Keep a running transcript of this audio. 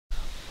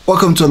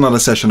Welcome to another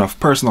session of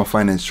personal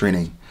finance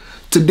training.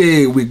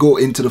 Today we go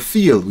into the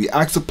field. We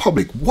ask the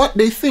public what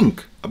they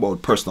think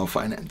about personal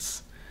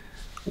finance.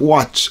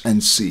 Watch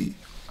and see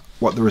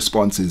what the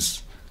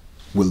responses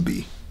will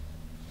be.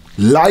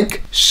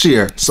 Like,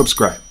 share,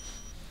 subscribe.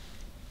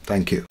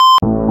 Thank you.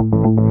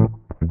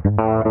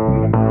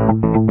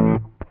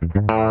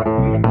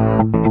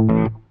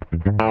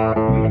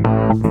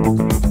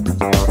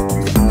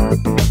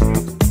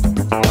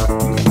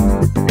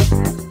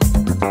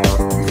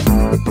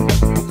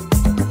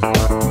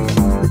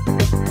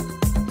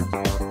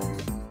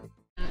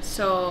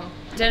 So,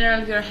 in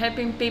general, you're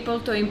helping people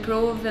to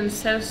improve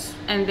themselves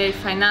and their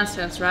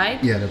financials,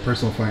 right? Yeah, the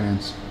personal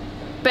finance.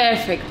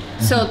 Perfect.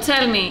 So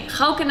tell me,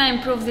 how can I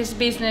improve this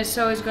business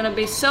so it's going to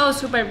be so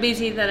super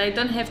busy that I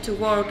don't have to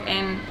work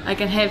and I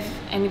can have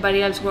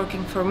anybody else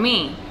working for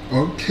me?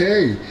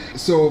 Okay,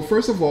 so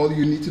first of all,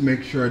 you need to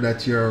make sure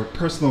that your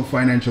personal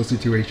financial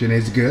situation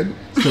is good.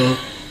 So,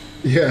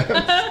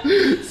 yeah,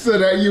 so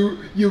that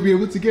you'll be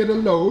able to get a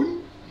loan.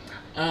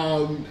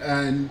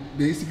 And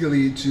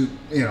basically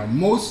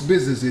most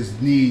businesses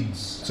needs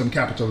some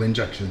capital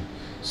injection.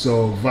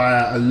 So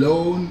via a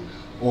loan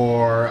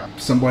or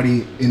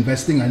somebody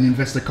investing, an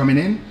investor coming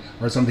in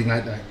or something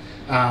like that.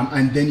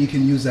 And then you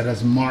can use that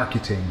as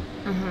marketing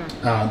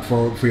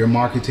for your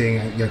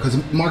marketing, because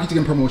marketing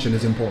and promotion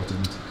is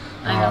important.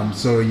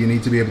 So you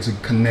need to be able to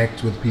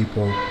connect with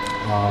people.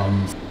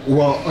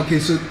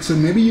 So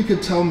maybe you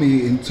could tell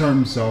me in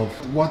terms of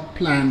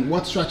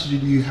what strategy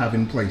do you have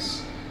in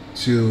place?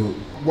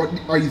 What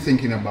are you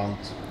thinking about?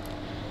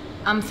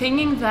 I'm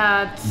thinking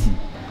that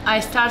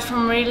I start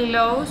from really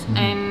lows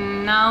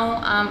and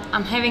now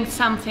I'm having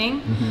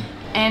something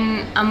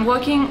and I'm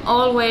working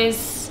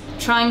always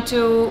trying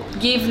to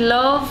give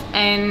love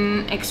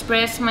and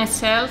express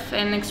myself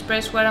and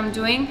express what I'm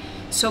doing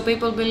so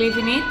people believe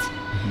in it.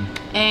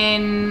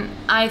 And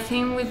I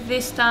think with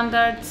these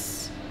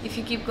standards, if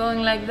you keep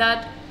going like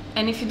that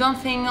and if you don't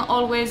think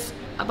always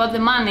about the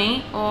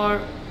money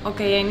or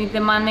okay, I need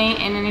the money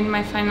and I need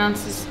my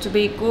finances to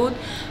be good,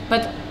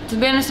 but to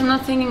be honest, I'm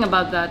not thinking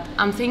about that.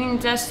 I'm thinking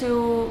just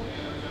to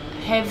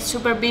have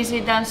super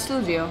busy dance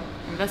studio,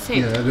 and that's it.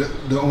 Yeah,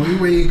 the only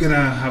way you're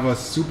gonna have a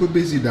super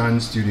busy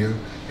dance studio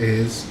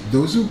is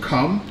those who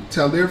come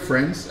tell their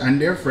friends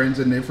and their friends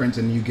and their friends,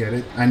 and you get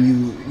it.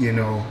 And you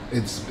know,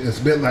 it's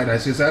a bit like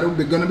that. So it's either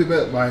gonna be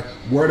built by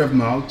word of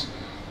mouth.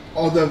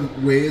 Other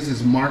ways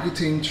is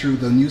marketing through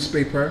the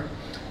newspaper,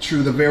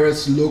 through the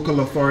various local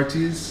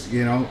authorities,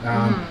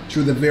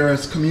 through the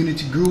various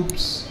community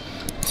groups,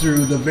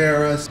 through the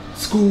various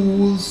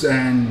schools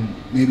and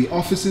maybe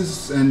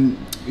offices and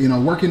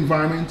work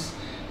environments.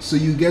 So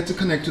you get to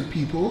connect with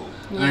people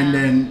and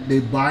then they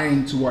buy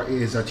into what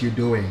it is that you're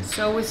doing.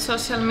 So with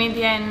social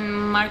media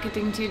and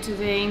marketing due to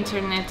the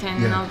internet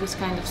and all this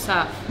kind of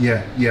stuff.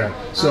 Yeah.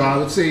 So I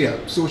would say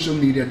social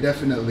media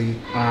definitely,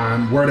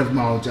 word of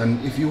mouth,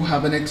 and if you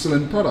have an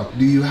excellent product.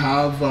 Do you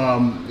have a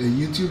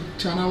YouTube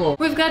channel? Or?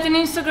 We've got an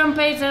Instagram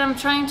page that I'm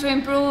trying to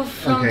improve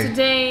from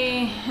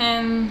today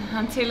and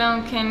until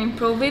I can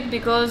improve it,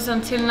 because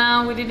until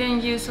now we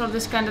didn't use all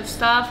this kind of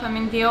stuff. I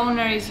mean, the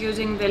owner is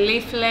using the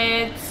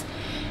leaflets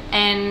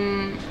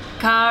and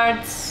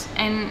cards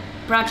and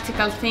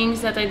practical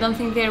things that I don't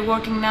think they're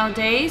working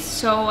nowadays.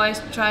 So I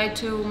try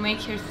to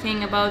make her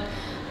think about,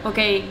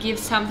 okay, give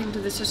something to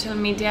the social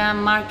media,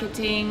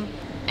 marketing,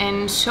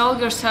 and show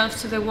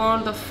yourself to the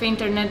world of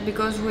internet,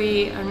 because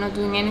we are not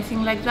doing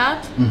anything like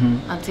that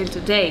until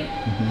today.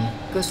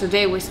 Because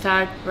today we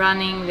start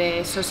running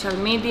the social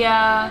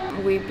media,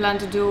 we plan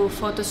to do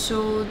photo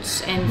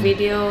shoots and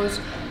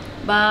videos,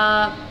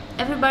 but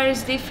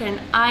everybody's different.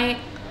 I'm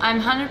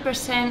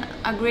 100%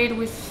 agreed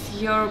with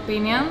your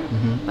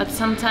opinion, but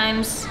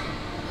sometimes,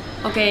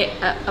 okay,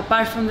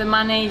 apart from the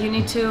money, you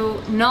need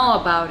to know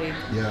about it.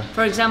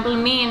 For example,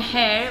 me and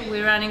her,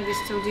 we're running the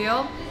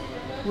studio.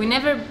 We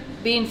never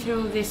been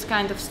through this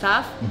kind of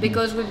stuff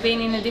because we've been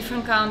in a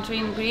different country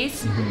in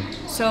Greece.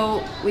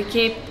 So we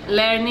keep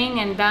learning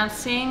and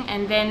dancing,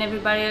 and then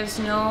everybody else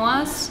know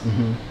us.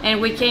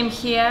 And we came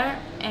here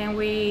and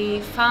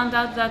we found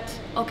out that,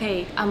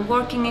 okay, I'm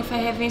working if I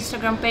have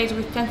Instagram page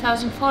with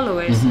 10,000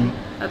 followers. And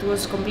that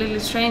was completely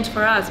strange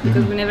for us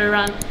because we never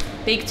run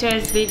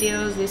pictures,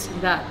 videos, this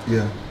and that.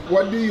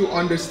 What do you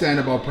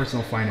understand about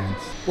personal finance?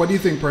 What do you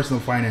think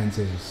personal finance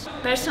is?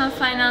 Personal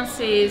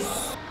finance is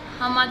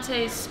how much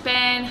I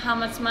spend, how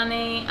much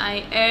money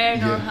I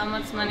earn, or how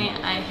much money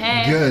I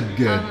have,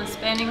 good. how I'm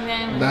spending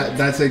them.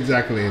 That's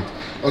exactly it.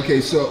 Okay,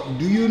 so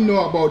do you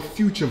know about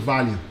future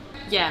value?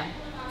 Yeah.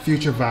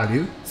 Future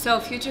value? So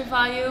future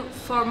value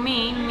for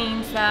me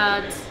means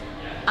that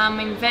I'm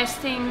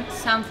investing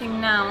something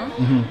now.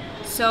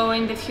 So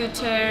in the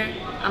future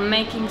I'm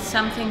making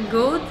something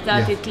good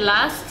that it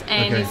lasts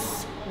and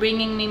it's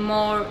bringing me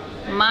more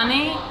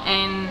money,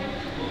 and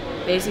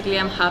basically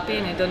I'm happy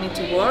and I don't need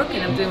to work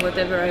and I'm doing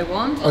whatever I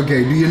want.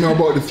 Okay, do you know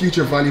about the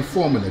future value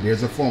formula?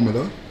 There's a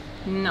formula?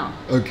 No.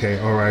 Okay,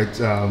 all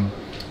right.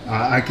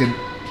 I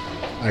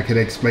can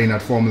explain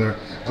that formula.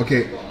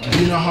 Okay, do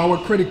you know how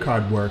a credit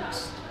card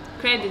works?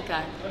 credit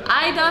card.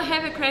 I don't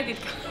have a credit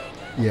card.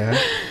 Yeah.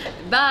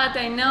 But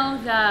I know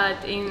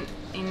that in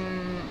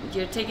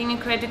you're taking a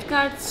credit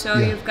card, so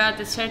Yeah. you've got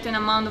a certain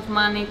amount of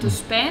money to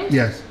spend.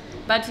 Yes.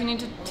 But you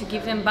need to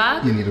give them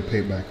back. You need to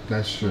pay back.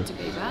 That's true. To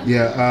pay back.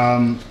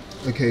 Yeah.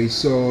 Okay.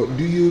 So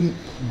do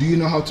you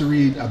know how to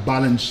read a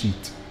balance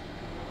sheet?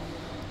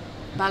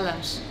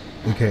 Balance.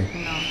 Okay.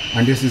 No.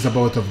 And this is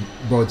about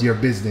your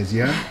business,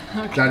 yeah?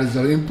 Okay. That is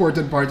an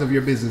important part of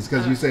your business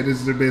because you say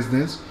this is a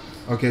business.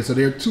 Okay, so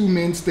there are two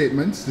main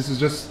statements. This is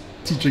just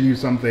teaching you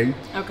something.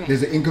 Okay.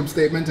 There's an income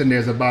statement and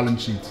there's a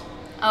balance sheet.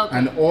 Okay.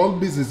 And all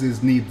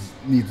businesses need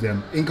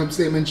them. Income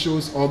statement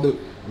shows all the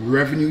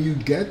revenue you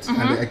get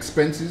and the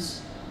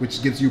expenses,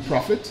 which gives you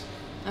profit.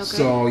 Okay.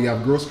 So you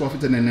have gross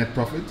profit and then net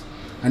profit.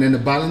 And then the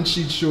balance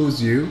sheet shows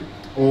you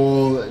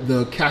all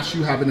the cash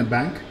you have in the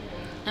bank.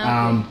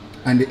 Okay.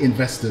 And the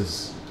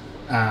investors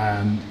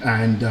and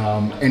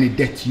any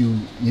debt you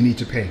need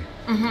to pay.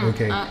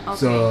 Okay. Okay.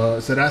 So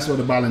that's what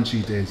the balance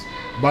sheet is.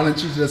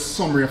 Balance sheet is a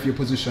summary of your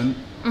position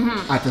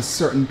at a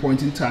certain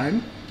point in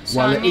time, So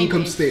while I the need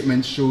income this.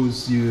 statement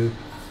shows you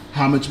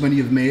how much money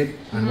you've made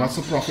and what's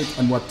the profit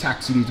and what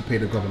tax you need to pay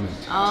the government.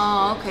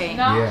 Oh, okay.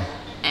 Yeah.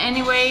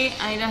 Anyway,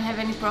 I don't have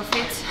any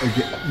profits.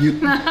 Okay.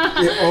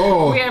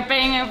 Oh. We are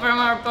paying it from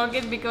our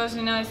pocket because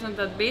it's not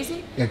that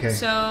busy. Okay.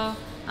 So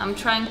I'm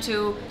trying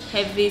to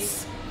have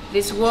this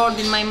word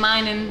in my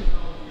mind and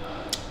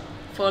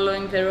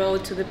following the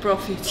road to the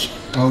profit.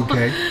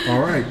 Okay. All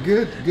right.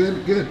 Good.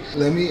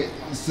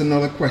 It's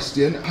another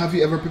question. Have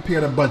you ever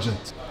prepared a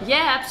budget?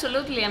 Yeah,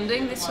 absolutely. I'm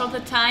doing this all the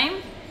time,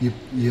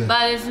 Yeah.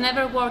 but it's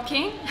never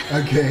working.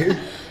 Okay.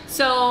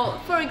 So,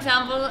 for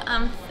example,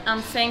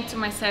 I'm saying to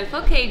myself,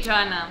 okay,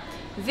 Joanna,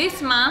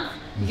 this month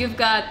you've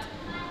got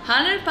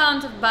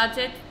 £100 of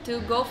budget to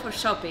go for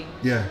shopping.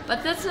 Yeah.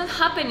 But that's not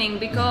happening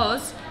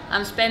because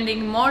I'm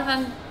spending more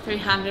than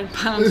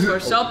 £300 for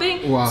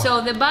shopping. Wow.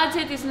 So the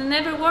budget is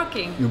never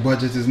working. Your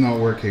budget is not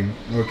working.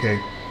 Okay.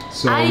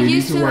 So I we need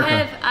used to to work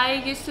on.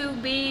 I used to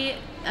be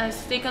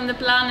stick on the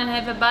plan and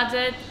have a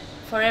budget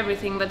for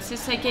everything. But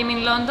since I came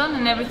in London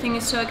and everything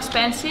is so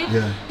expensive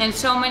Yeah. and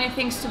so many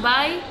things to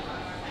buy,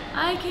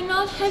 I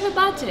cannot have a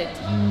budget,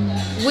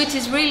 which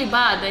is really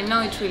bad. I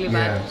know it's really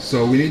Yeah. bad.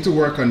 So we need to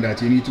work on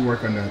that. You need to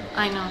work on that.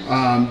 I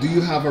know. Do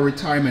you have a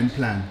retirement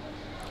plan?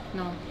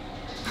 No.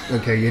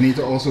 Okay. You need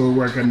to also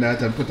work on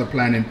that and put a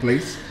plan in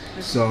place.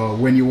 So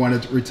when you want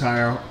to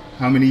retire,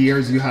 how many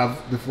years you have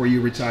before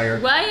you retire?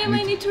 Why am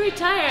I need to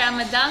retire? I'm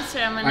a dancer.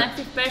 I'm an I-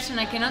 active person.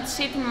 I cannot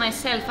sit in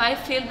myself. I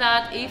feel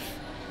that if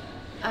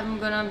I'm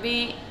gonna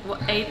be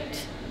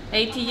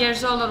 80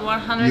 years old or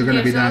 100 You're gonna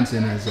years be old.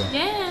 dancing as well.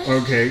 Yeah.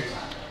 Okay.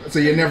 So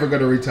you're never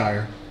gonna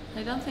retire.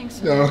 I don't think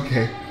so.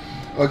 Okay.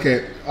 Okay.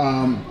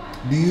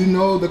 Do you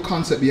know the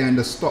concept behind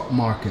the stock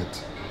market?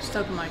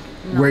 Stock market.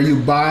 No. Where you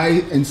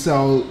buy and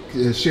sell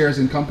shares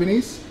in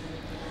companies?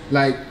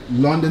 Like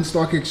London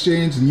Stock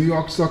Exchange, New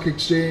York Stock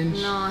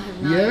Exchange. No, I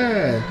have not.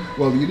 Yeah.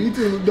 Well, you need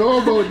to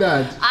know about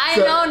that. I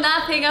So- know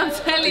nothing. I'm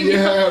telling you.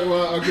 Yeah.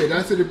 Well, okay.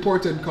 That's an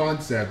important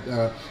concept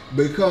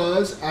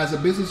because as a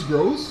business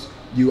grows,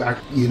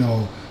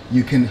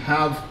 you can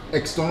have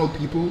external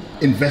people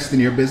invest in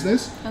your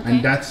business, Okay.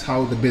 and that's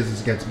how the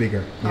business gets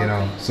bigger. You know.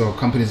 Okay. So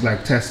companies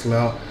like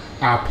Tesla,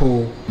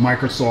 Apple,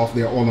 Microsoft,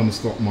 they're all on the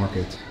stock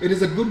market. It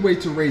is a good way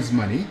to raise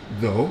money,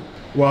 though.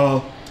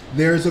 Well,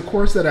 there's a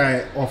course that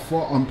I offer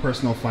on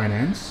personal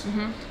finance.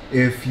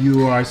 If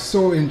you are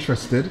so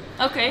interested,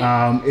 Okay.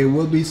 it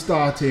will be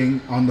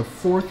starting on the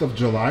 4th of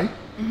July.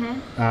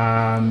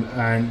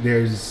 And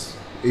there's,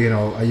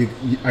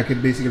 I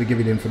could basically give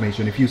you the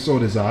information. If you so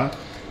desire,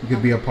 you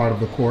could be a part of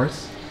the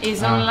course.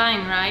 It's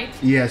online, right?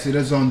 Yes, it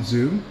is on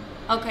Zoom.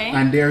 Okay.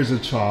 And there's a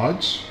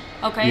charge.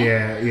 Okay.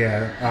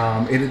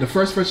 Yeah. The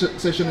first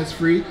session is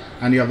free,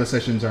 and the other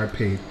sessions are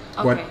paid.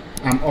 But Okay.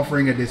 I'm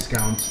offering a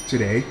discount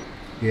today.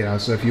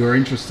 So if you are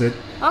interested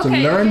to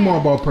Okay, learn okay. more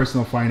about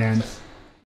personal finance,